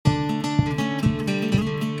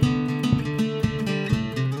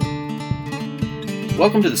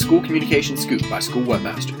Welcome to the School Communication Scoop by School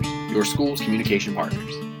Webmasters, your school's communication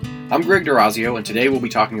partners. I'm Greg D'Orazio, and today we'll be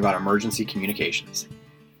talking about emergency communications.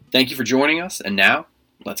 Thank you for joining us, and now,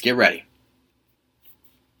 let's get ready.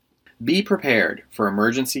 Be prepared for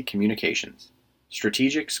emergency communications.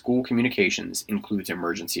 Strategic school communications includes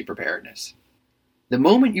emergency preparedness. The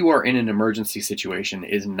moment you are in an emergency situation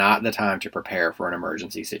is not the time to prepare for an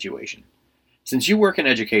emergency situation. Since you work in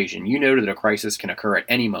education, you know that a crisis can occur at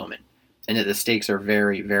any moment, and that the stakes are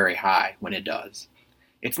very, very high when it does.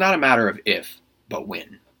 It's not a matter of if, but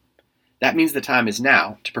when. That means the time is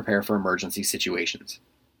now to prepare for emergency situations.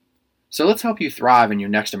 So let's help you thrive in your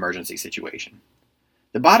next emergency situation.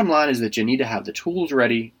 The bottom line is that you need to have the tools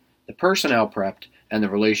ready, the personnel prepped, and the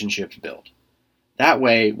relationships built. That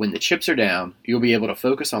way, when the chips are down, you'll be able to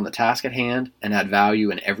focus on the task at hand and add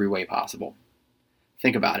value in every way possible.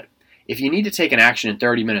 Think about it. If you need to take an action in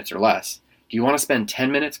 30 minutes or less, do you want to spend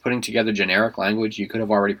 10 minutes putting together generic language you could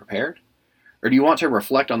have already prepared? Or do you want to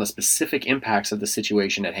reflect on the specific impacts of the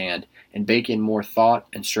situation at hand and bake in more thought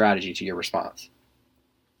and strategy to your response?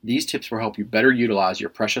 These tips will help you better utilize your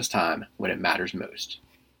precious time when it matters most.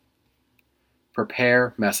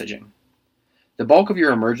 Prepare messaging. The bulk of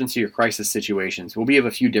your emergency or crisis situations will be of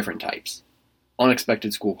a few different types.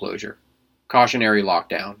 Unexpected school closure, cautionary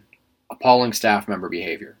lockdown, appalling staff member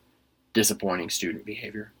behavior, disappointing student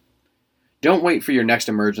behavior. Don't wait for your next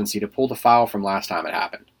emergency to pull the file from last time it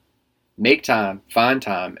happened. Make time, find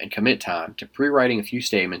time, and commit time to pre-writing a few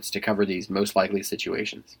statements to cover these most likely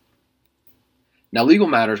situations. Now, legal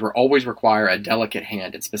matters will always require a delicate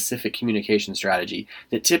hand and specific communication strategy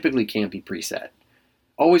that typically can't be preset.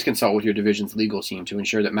 Always consult with your division's legal team to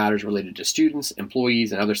ensure that matters related to students,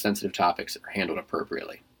 employees, and other sensitive topics are handled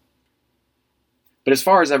appropriately. But as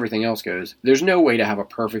far as everything else goes, there's no way to have a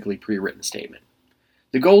perfectly pre-written statement.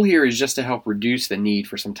 The goal here is just to help reduce the need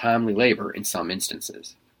for some timely labor in some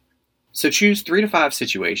instances. So choose 3 to 5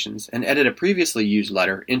 situations and edit a previously used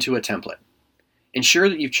letter into a template. Ensure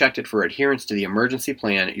that you've checked it for adherence to the emergency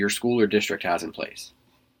plan your school or district has in place.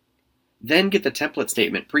 Then get the template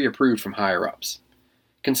statement pre-approved from higher-ups.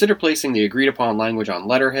 Consider placing the agreed-upon language on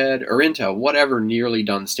letterhead or into whatever nearly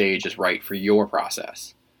done stage is right for your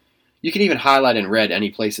process. You can even highlight in red any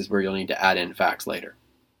places where you'll need to add in facts later.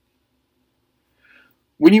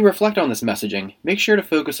 When you reflect on this messaging, make sure to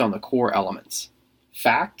focus on the core elements: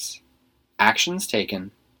 facts, actions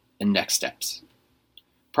taken, and next steps.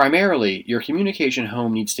 Primarily, your communication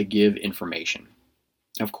home needs to give information.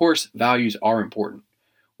 Of course, values are important.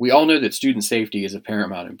 We all know that student safety is of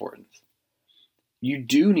paramount importance. You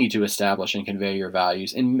do need to establish and convey your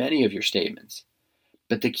values in many of your statements,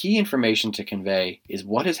 but the key information to convey is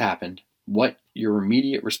what has happened, what your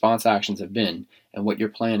immediate response actions have been, and what your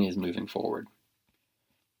plan is moving forward.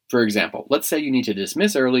 For example, let's say you need to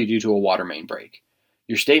dismiss early due to a water main break.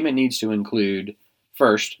 Your statement needs to include,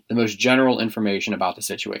 first, the most general information about the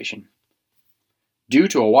situation. Due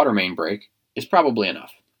to a water main break is probably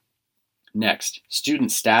enough. Next,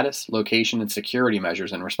 student status, location, and security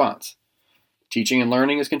measures in response. Teaching and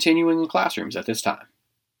learning is continuing in classrooms at this time.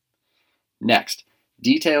 Next,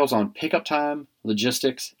 details on pickup time,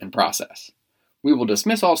 logistics, and process. We will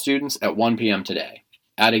dismiss all students at 1 p.m. today,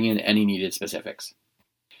 adding in any needed specifics.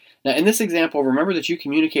 Now, in this example, remember that you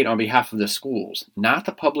communicate on behalf of the schools, not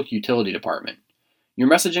the public utility department. Your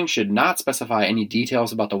messaging should not specify any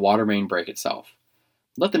details about the water main break itself.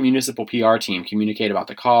 Let the municipal PR team communicate about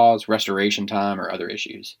the cause, restoration time, or other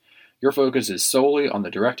issues. Your focus is solely on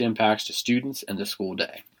the direct impacts to students and the school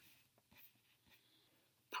day.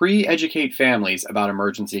 Pre-educate families about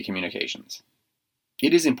emergency communications.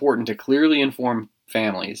 It is important to clearly inform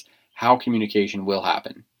families how communication will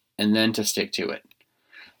happen, and then to stick to it.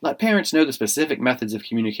 Let parents know the specific methods of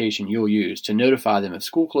communication you'll use to notify them of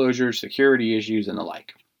school closures, security issues, and the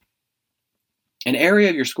like. An area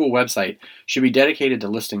of your school website should be dedicated to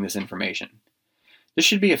listing this information. This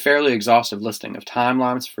should be a fairly exhaustive listing of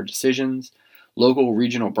timelines for decisions, local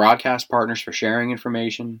regional broadcast partners for sharing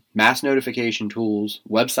information, mass notification tools,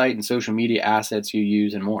 website and social media assets you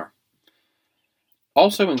use, and more.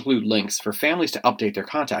 Also include links for families to update their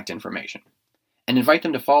contact information, and invite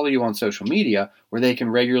them to follow you on social media where they can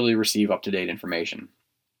regularly receive up-to-date information.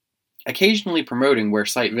 Occasionally promoting where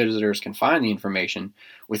site visitors can find the information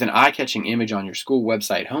with an eye-catching image on your school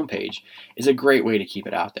website homepage is a great way to keep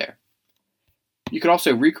it out there. You could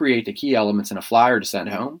also recreate the key elements in a flyer to send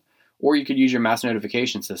home, or you could use your mass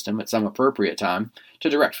notification system at some appropriate time to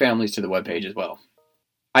direct families to the webpage as well.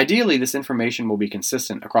 Ideally, this information will be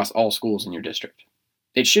consistent across all schools in your district.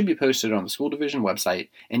 It should be posted on the school division website,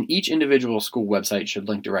 and each individual school website should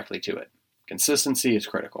link directly to it. Consistency is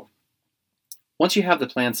critical. Once you have the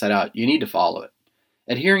plan set out, you need to follow it.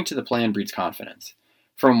 Adhering to the plan breeds confidence.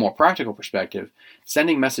 From a more practical perspective,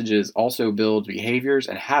 sending messages also builds behaviors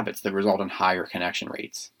and habits that result in higher connection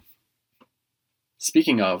rates.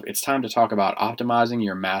 Speaking of, it's time to talk about optimizing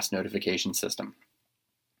your mass notification system.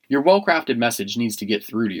 Your well-crafted message needs to get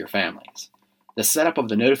through to your families. The setup of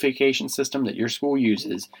the notification system that your school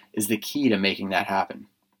uses is the key to making that happen.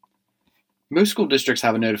 Most school districts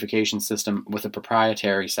have a notification system with a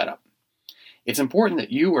proprietary setup. It's important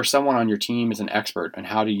that you or someone on your team is an expert on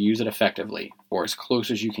how to use it effectively, or as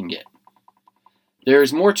close as you can get. There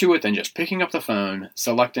is more to it than just picking up the phone,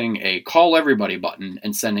 selecting a call everybody button,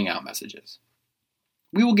 and sending out messages.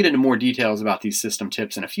 We will get into more details about these system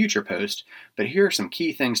tips in a future post, but here are some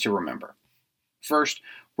key things to remember. First,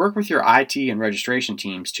 work with your IT and registration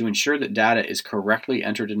teams to ensure that data is correctly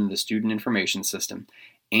entered into the student information system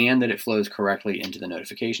and that it flows correctly into the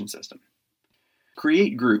notification system.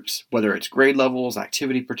 Create groups, whether it's grade levels,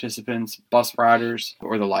 activity participants, bus riders,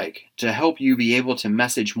 or the like, to help you be able to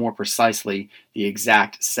message more precisely the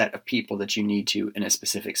exact set of people that you need to in a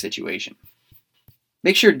specific situation.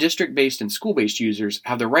 Make sure district-based and school-based users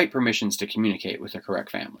have the right permissions to communicate with the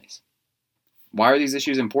correct families. Why are these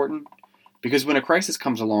issues important? Because when a crisis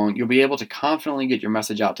comes along, you'll be able to confidently get your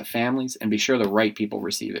message out to families and be sure the right people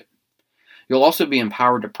receive it. You'll also be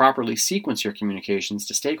empowered to properly sequence your communications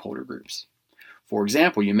to stakeholder groups. For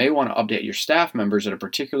example, you may want to update your staff members at a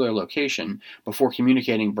particular location before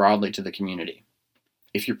communicating broadly to the community.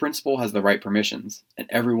 If your principal has the right permissions and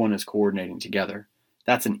everyone is coordinating together,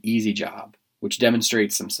 that's an easy job, which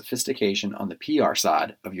demonstrates some sophistication on the PR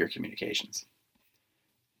side of your communications.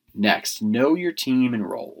 Next, know your team and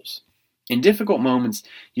roles. In difficult moments,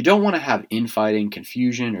 you don't want to have infighting,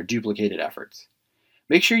 confusion, or duplicated efforts.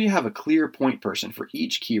 Make sure you have a clear point person for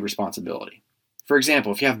each key responsibility. For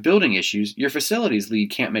example, if you have building issues, your facilities lead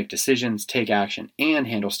can't make decisions, take action, and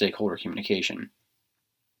handle stakeholder communication.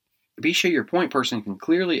 Be sure your point person can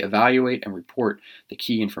clearly evaluate and report the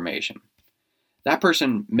key information. That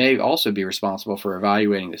person may also be responsible for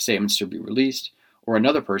evaluating the statements to be released, or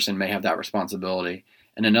another person may have that responsibility,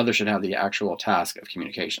 and another should have the actual task of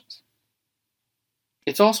communications.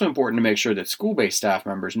 It's also important to make sure that school-based staff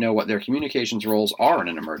members know what their communications roles are in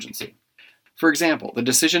an emergency. For example, the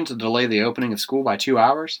decision to delay the opening of school by 2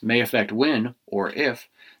 hours may affect when, or if,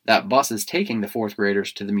 that bus is taking the fourth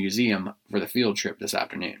graders to the museum for the field trip this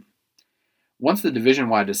afternoon. Once the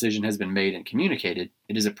division-wide decision has been made and communicated,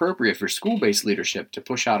 it is appropriate for school-based leadership to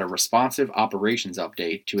push out a responsive operations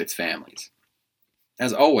update to its families.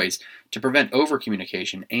 As always, to prevent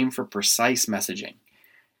over-communication, aim for precise messaging.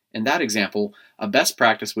 In that example, a best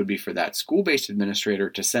practice would be for that school-based administrator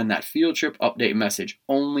to send that field trip update message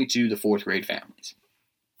only to the fourth grade families.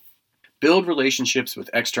 Build relationships with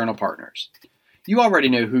external partners. You already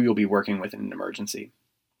know who you'll be working with in an emergency.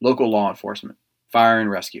 Local law enforcement, fire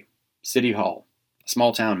and rescue, city hall,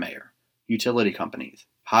 small town mayor, utility companies,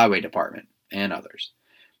 highway department, and others.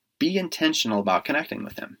 Be intentional about connecting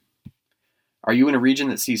with them. Are you in a region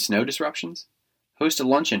that sees snow disruptions? Host a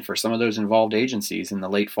luncheon for some of those involved agencies in the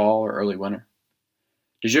late fall or early winter.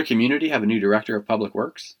 Does your community have a new director of public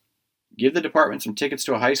works? Give the department some tickets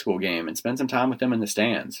to a high school game and spend some time with them in the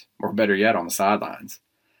stands, or better yet, on the sidelines.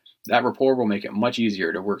 That rapport will make it much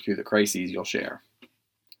easier to work through the crises you'll share.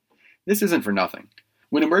 This isn't for nothing.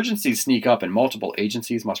 When emergencies sneak up and multiple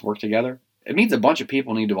agencies must work together, it means a bunch of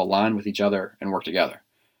people need to align with each other and work together.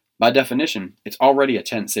 By definition, it's already a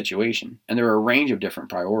tense situation, and there are a range of different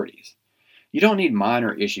priorities. You don't need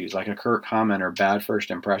minor issues like a curt comment or bad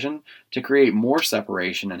first impression to create more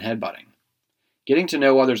separation and headbutting. Getting to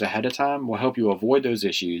know others ahead of time will help you avoid those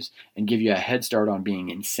issues and give you a head start on being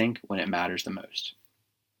in sync when it matters the most.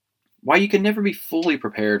 While you can never be fully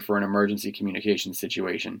prepared for an emergency communication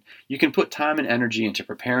situation, you can put time and energy into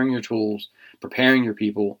preparing your tools, preparing your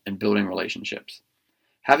people, and building relationships.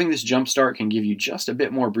 Having this jump start can give you just a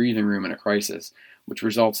bit more breathing room in a crisis, which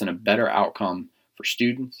results in a better outcome for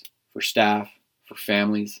students, for staff, for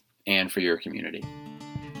families, and for your community.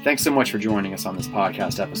 Thanks so much for joining us on this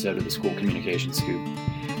podcast episode of the School Communication Scoop.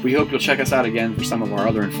 We hope you'll check us out again for some of our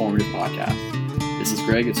other informative podcasts. This is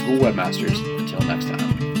Greg at School Webmasters. Until next time.